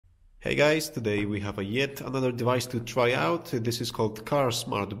Hey guys, today we have yet another device to try out. This is called Car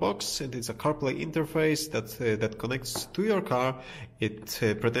Smart Box, and it's a CarPlay interface that connects to your car. It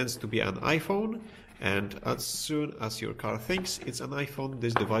pretends to be an iPhone, and as soon as your car thinks it's an iPhone,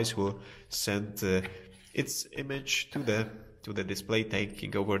 this device will send its image to the display,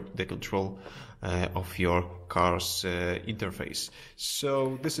 taking over the control of your car's interface.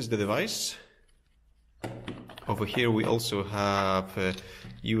 So this is the device. Over here we also have a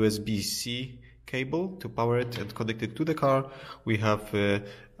USB-C cable to power it and connect it to the car. We have a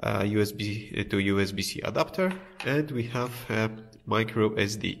USB to USB-C adapter, and we have a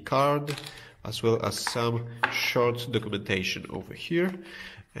microSD card, as well as some short documentation over here.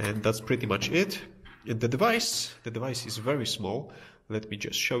 And that's pretty much it. And the device is very small. Let me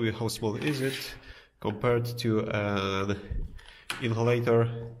just show you how small is it compared to an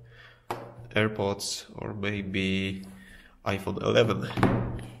inhalator, AirPods, or maybe iPhone 11.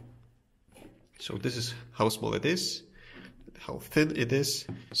 So this is how small it is, how thin it is.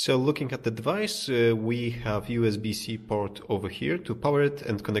 So looking at the device, we have USB-C port over here to power it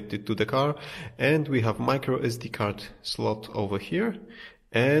and connect it to the car, and we have microSD card slot over here,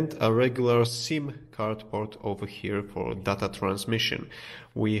 and a regular SIM card port over here for data transmission.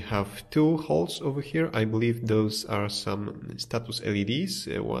 We have two holes over here. I believe those are some status LEDs.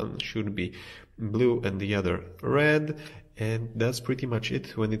 One should be blue and the other red. And that's pretty much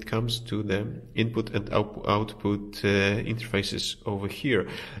it when it comes to the input and output interfaces over here.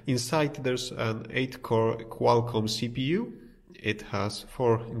 Inside there's an 8-core Qualcomm CPU. It has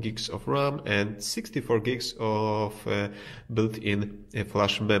 4 gigs of RAM and 64 gigs of built-in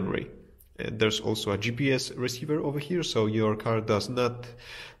flash memory. There's also a GPS receiver over here, so your car does not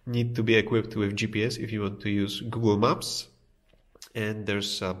need to be equipped with GPS if you want to use Google Maps. And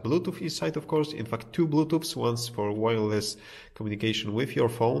there's a Bluetooth inside, of course. In fact, 2 Bluetooths, one's for wireless communication with your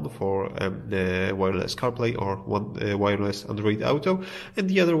phone, for wireless CarPlay, or one wireless AndroidAuto, and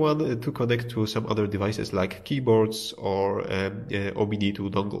the other one to connect to some other devices like keyboards or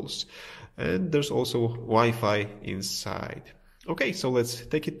MIB2 dongles. And there's also Wi-Fi inside. Okay, so let's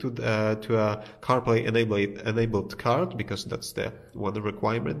take it to a CarPlay enabled card, because that's the one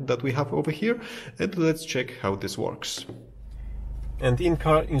requirement that we have over here, and let's check how this works. And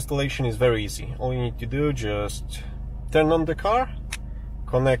in-car installation is very easy. All you need to do, just turn on the car,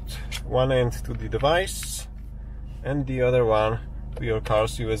 connect one end to the device and the other one to your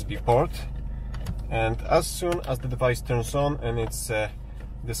car's USB port. And as soon as the device turns on and it's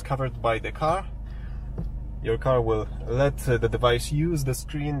discovered by the car, your car will let the device use the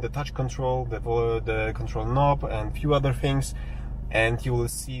screen, the touch control, the control knob, and a few other things, and you will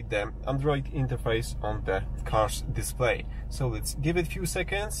see the Android interface on the car's display. So let's give it a few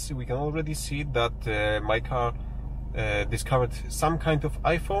seconds. We can already see that my car discovered some kind of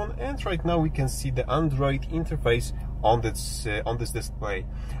iPhone, and right now we can see the Android interface on this display.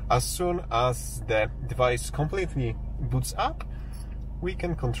 As soon as the device completely boots up, we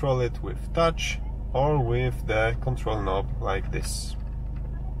can control it with touch or with the control knob like this.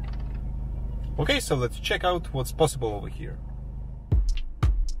 Okay, so let's check out what's possible over here.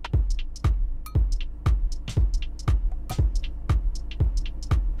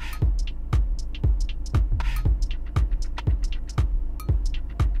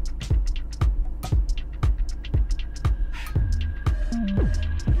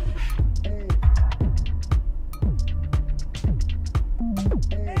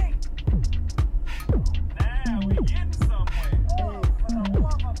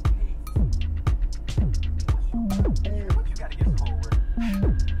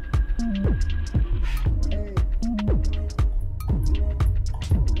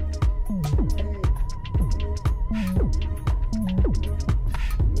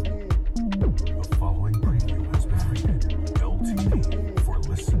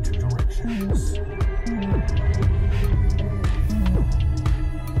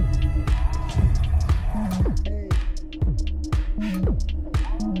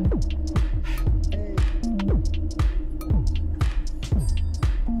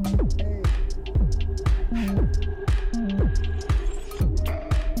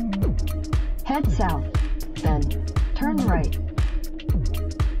 Head south, then turn right.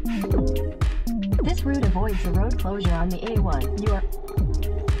 This route avoids the road closure on the A1. You are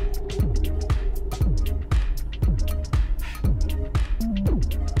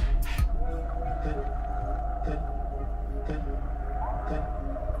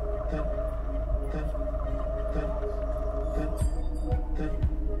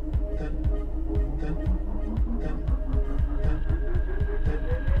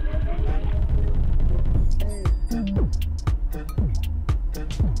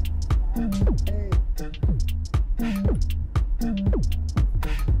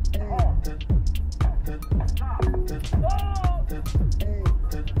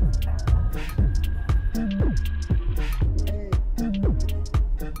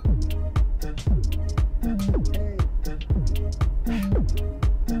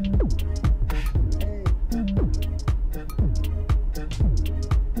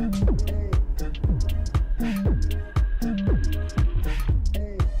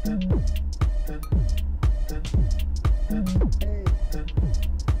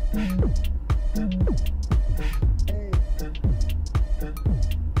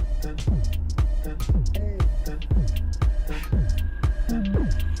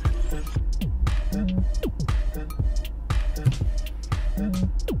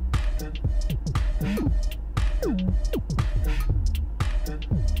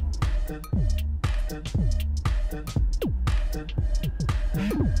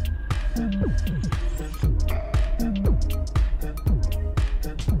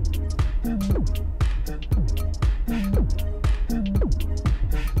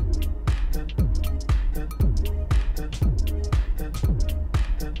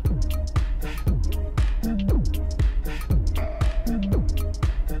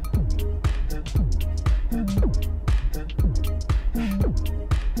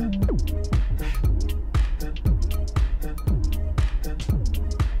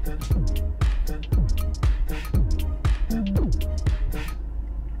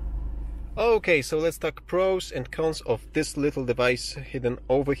Okay, so let's talk pros and cons of this little device hidden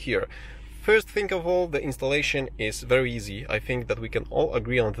over here. First thing of all, the installation is very easy. I think that we can all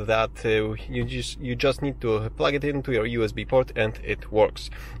agree on that. You just need to plug it into your USB port and it works.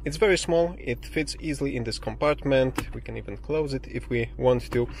 It's very small, it fits easily in this compartment. We can even close it if we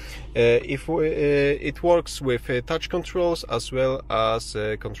want to. It works with touch controls as well as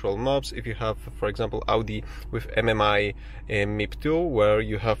control knobs. If you have, for example, Audi with MIB2, where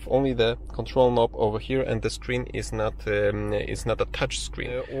you have only the control knob over here and the screen is not a touch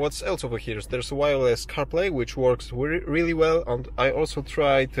screen. What's else over here? There's wireless CarPlay, which works really well, and I also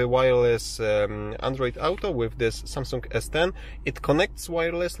tried wireless AndroidAuto with this Samsung S10. It connects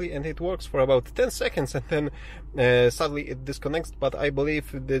wirelessly and it works for about 10 seconds and then sadly it disconnects, but I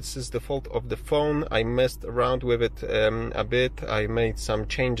believe this is the fault of the phone. I messed around with it a bit. I made some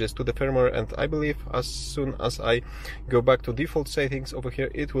changes to the firmware and I believe as soon as I go back to default settings over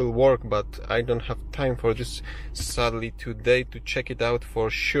here it will work, but I don't have time for this sadly today to check it out for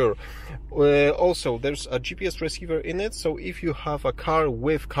sure. Also, there's a GPS receiver in it, so if you have a car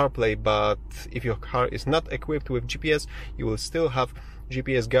with CarPlay, but if your car is not equipped with GPS, you will still have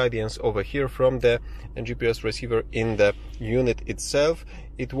GPS guidance over here from the GPS receiver in the unit itself.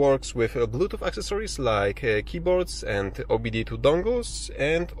 It works with Bluetooth accessories like keyboards and OBD2 dongles,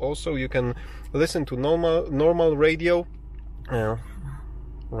 and also you can listen to normal radio.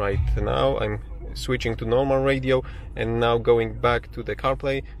 Right now I'm switching to normal radio and now going back to the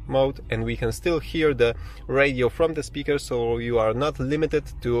CarPlay mode, and we can still hear the radio from the speaker, so you are not limited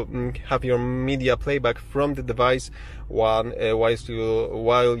to have your media playback from the device while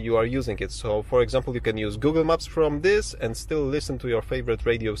you are using it. So for example, you can use Google Maps from this and still listen to your favorite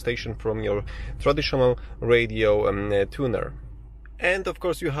radio station from your traditional radio tuner. And of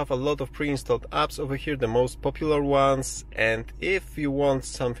course you have a lot of pre-installed apps over here, the most popular ones, and if you want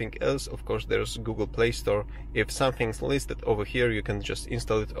something else, of course there's Google Play Store. If something's listed over here, you can just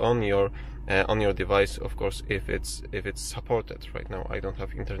install it on your device, of course, if it's supported. Right now I don't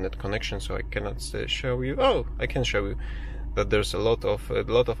have internet connection, so I cannot show you. Oh, I can show you that there's a lot of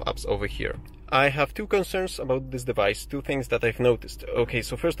apps over here. I have two concerns about this device, two things that I've noticed. Okay,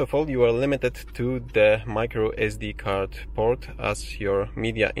 so first of all, you are limited to the microSD card port as your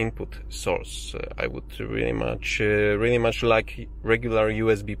media input source. I would really much like regular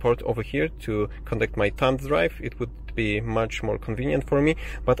USB port over here to connect my thumb drive. It would be much more convenient for me,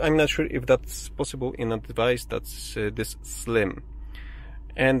 but I'm not sure if that's possible in a device that's this slim.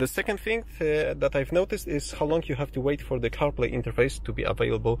 And the second thing that I've noticed is how long you have to wait for the CarPlay interface to be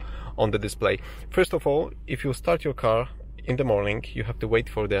available on the display. First of all, if you start your car in the morning, you have to wait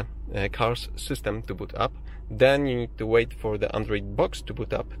for the car's system to boot up. Then you need to wait for the Android box to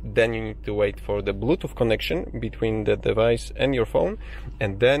boot up. Then you need to wait for the Bluetooth connection between the device and your phone.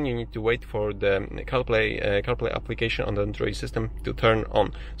 And then you need to wait for the CarPlay application on the Android system to turn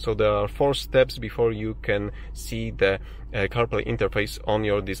on. So there are 4 steps before you can see the CarPlay interface on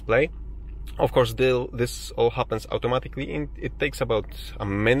your display. Of course, this all happens automatically. It takes about a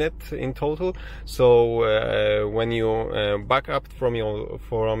minute in total. So when you back up from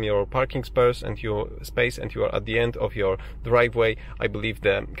your parking space and you are at the end of your driveway, I believe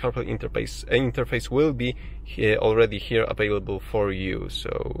the CarPlay interface will be already here available for you.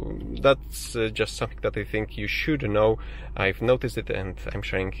 So that's just something that I think you should know. I've noticed it and I'm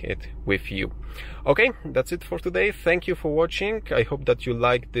sharing it with you. Okay, that's it for today. Thank you for watching. I hope that you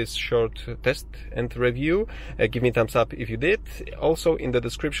liked this short test and review. Give me a thumbs up if you did. Also, in the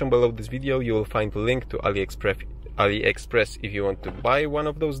description below this video you will find a link to AliExpress if you want to buy one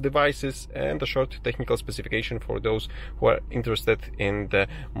of those devices, and a short technical specification for those who are interested in the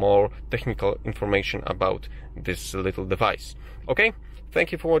more technical information about this little device. Okay,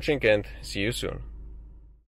 thank you for watching and see you soon.